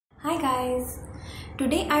guys,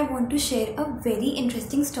 today I want to share a very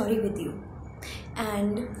interesting story with you.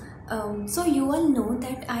 And so you all know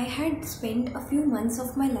that I had spent a few months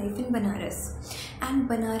of my life in Banaras, and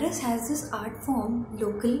Banaras has this art form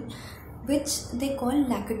local which they call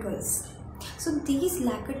lacquer toys. So these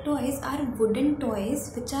lacquer toys are wooden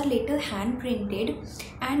toys which are later hand printed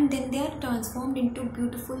and then they are transformed into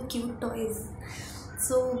beautiful cute toys.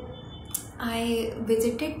 So I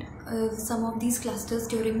visited some of these clusters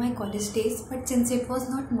during my college days, but since it was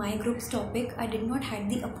not my group's topic, I did not have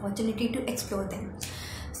the opportunity to explore them.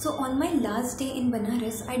 So on my last day in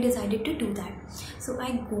Banaras, I decided to do that. So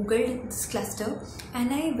I googled this cluster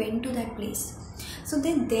and I went to that place. So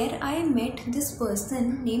then there I met this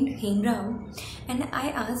person named Hemram, and I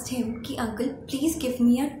asked him ki uncle, please give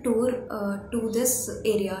me a tour to this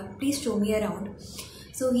area, please show me around.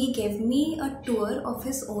 So he gave me a tour of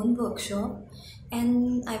his own workshop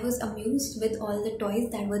and I was amused with all the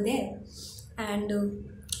toys that were there. And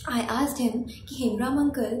I asked him, Hemram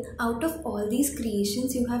uncle, out of all these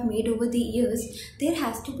creations you have made over the years, there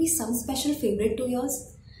has to be some special favorite to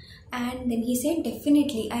yours. And then he said,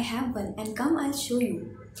 definitely I have one, and come, I'll show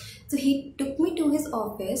you. So he took me to his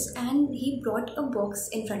office and he brought a box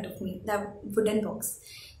in front of me, that wooden box.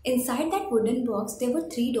 Inside that wooden box there were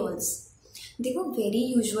 3 dolls. They were very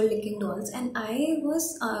usual looking dolls, and I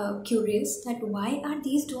was curious that why are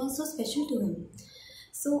these dolls so special to him.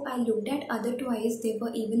 So I looked at other toys, they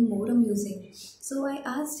were even more amusing. So I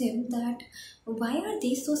asked him that why are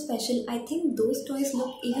these so special? I think those toys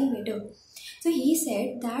look even better. So he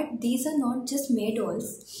said that these are not just mere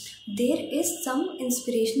dolls, there is some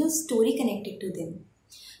inspirational story connected to them.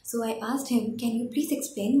 So I asked him, can you please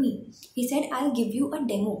explain me? He said, I'll give you a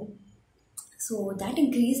demo. So that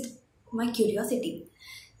increased my curiosity.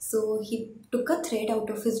 So he took a thread out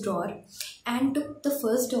of his drawer and took the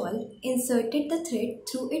first doll, inserted the thread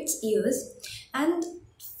through its ears, and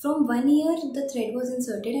from one ear the thread was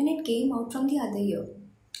inserted and it came out from the other ear.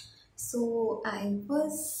 So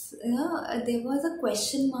there was a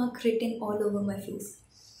question mark written all over my face.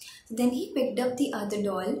 Then he picked up the other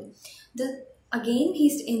doll. Again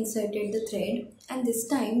he inserted the thread, and this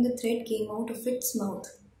time the thread came out of its mouth.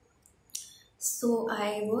 So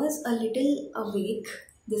I was a little awake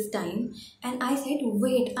this time and I said,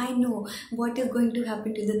 wait, I know what is going to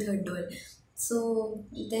happen to the third doll. So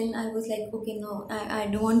then I was like, okay, no, I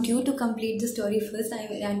don't want you to complete the story first. I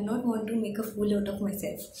do not want to make a fool out of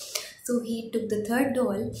myself. So he took the third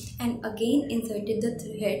doll and again inserted the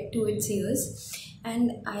thread to its ears,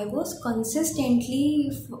 and I was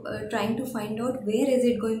consistently trying to find out where is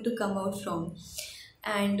it going to come out from.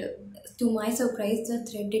 And to my surprise, the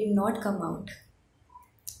thread did not come out.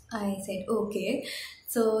 I said, okay.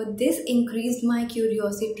 So this increased my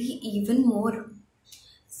curiosity even more.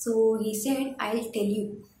 So he said, I'll tell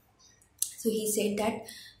you. So he said that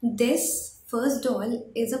this first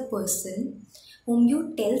doll is a person whom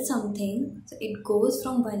you tell something, so it goes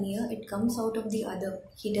from one ear, it comes out of the other.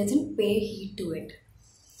 He doesn't pay heed to it.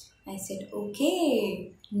 I said,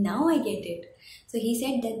 okay, now I get it. So he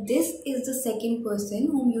said that this is the second person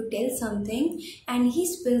whom you tell something and he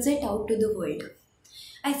spills it out to the world.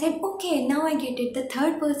 I said, okay, now I get it. The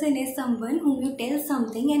third person is someone whom you tell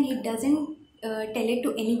something and he doesn't tell it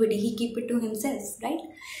to anybody. He keep it to himself, right?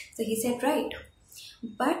 So he said, right.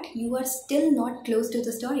 But you are still not close to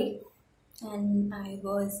the story. And I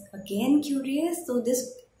was again curious. So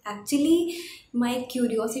this actually, my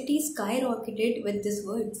curiosity skyrocketed with these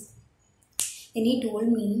words. And he told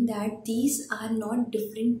me that these are not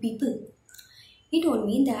different people. He told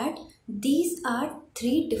me that these are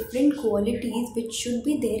 3 different qualities which should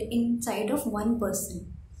be there inside of one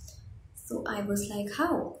person. So I was like,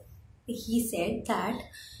 how? He said that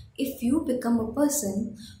if you become a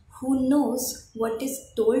person who knows what is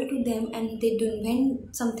told to them, and when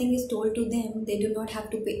something is told to them, they do not have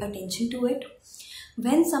to pay attention to it.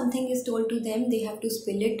 When something is told to them, they have to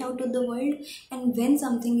spill it out to the world, and when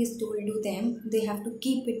something is told to them, they have to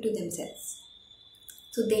keep it to themselves.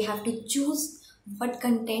 So they have to choose what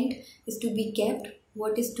content is to be kept,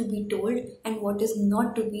 what is to be told, and what is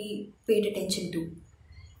not to be paid attention to.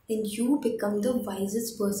 Then you become the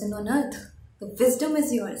wisest person on earth. The wisdom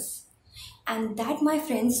is yours. And that, my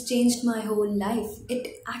friends, changed my whole life.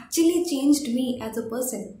 It actually changed me as a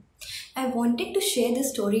person. I wanted to share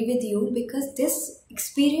this story with you because this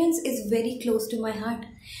experience is very close to my heart.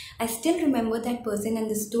 I still remember that person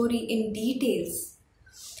and the story in details.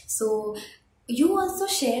 So you also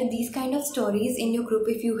share these kind of stories in your group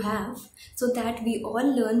if you have, so that we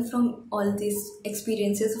all learn from all these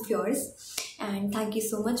experiences of yours. And thank you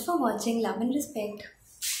so much for watching. Love and respect.